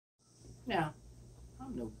Now,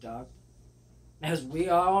 I'm no doctor. As we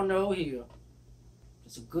all know here,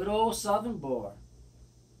 just a good old Southern boy.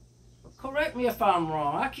 But correct me if I'm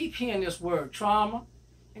wrong. I keep hearing this word trauma,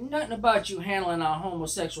 and nothing about you handling our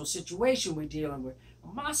homosexual situation we're dealing with.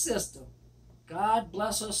 My sister, God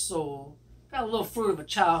bless her soul, got a little fruit of a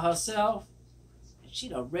child herself, and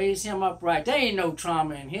she'd have raised him up right. There ain't no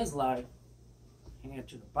trauma in his life. Hand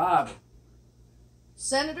to the Bible.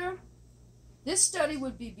 Senator, this study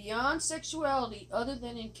would be beyond sexuality other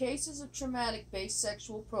than in cases of traumatic-based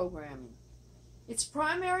sexual programming. Its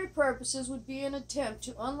primary purposes would be an attempt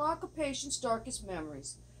to unlock a patient's darkest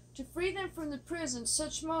memories, to free them from the prison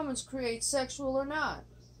such moments create, sexual or not.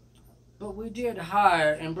 But we did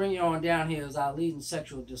hire and bring you on down here as our leading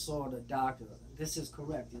sexual disorder doctor. This is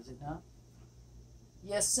correct, is it not?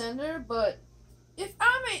 Yes, Senator, but if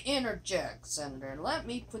I may interject, Senator, and let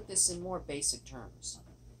me put this in more basic terms.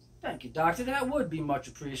 Thank you, doctor. That would be much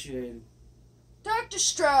appreciated. Dr.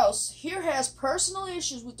 Strauss here has personal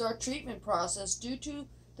issues with our treatment process due to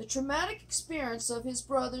the traumatic experience of his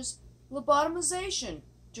brother's lobotomization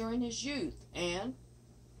during his youth, and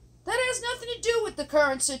that has nothing to do with the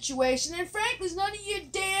current situation, and frankly, it's none of your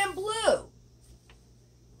damn blue.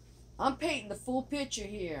 I'm painting the full picture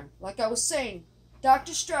here. Like I was saying,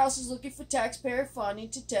 Dr. Strauss is looking for taxpayer funding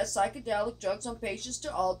to test psychedelic drugs on patients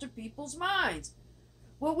to alter people's minds.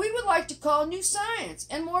 What we would like to call new science,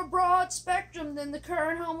 and more broad spectrum than the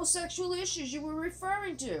current homosexual issues you were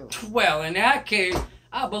referring to. Well, in that case,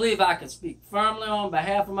 I believe I can speak firmly on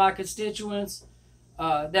behalf of my constituents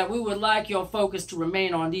that we would like your focus to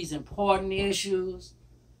remain on these important issues.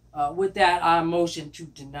 With that, I motion to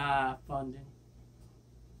deny funding.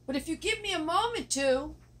 But if you give me a moment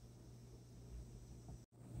to...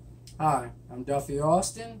 Hi, I'm Duffy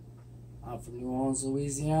Austin. I'm from New Orleans,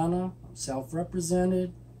 Louisiana. I'm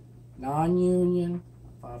self-represented, non-union,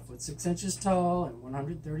 5'6" tall, and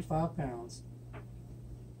 135 pounds.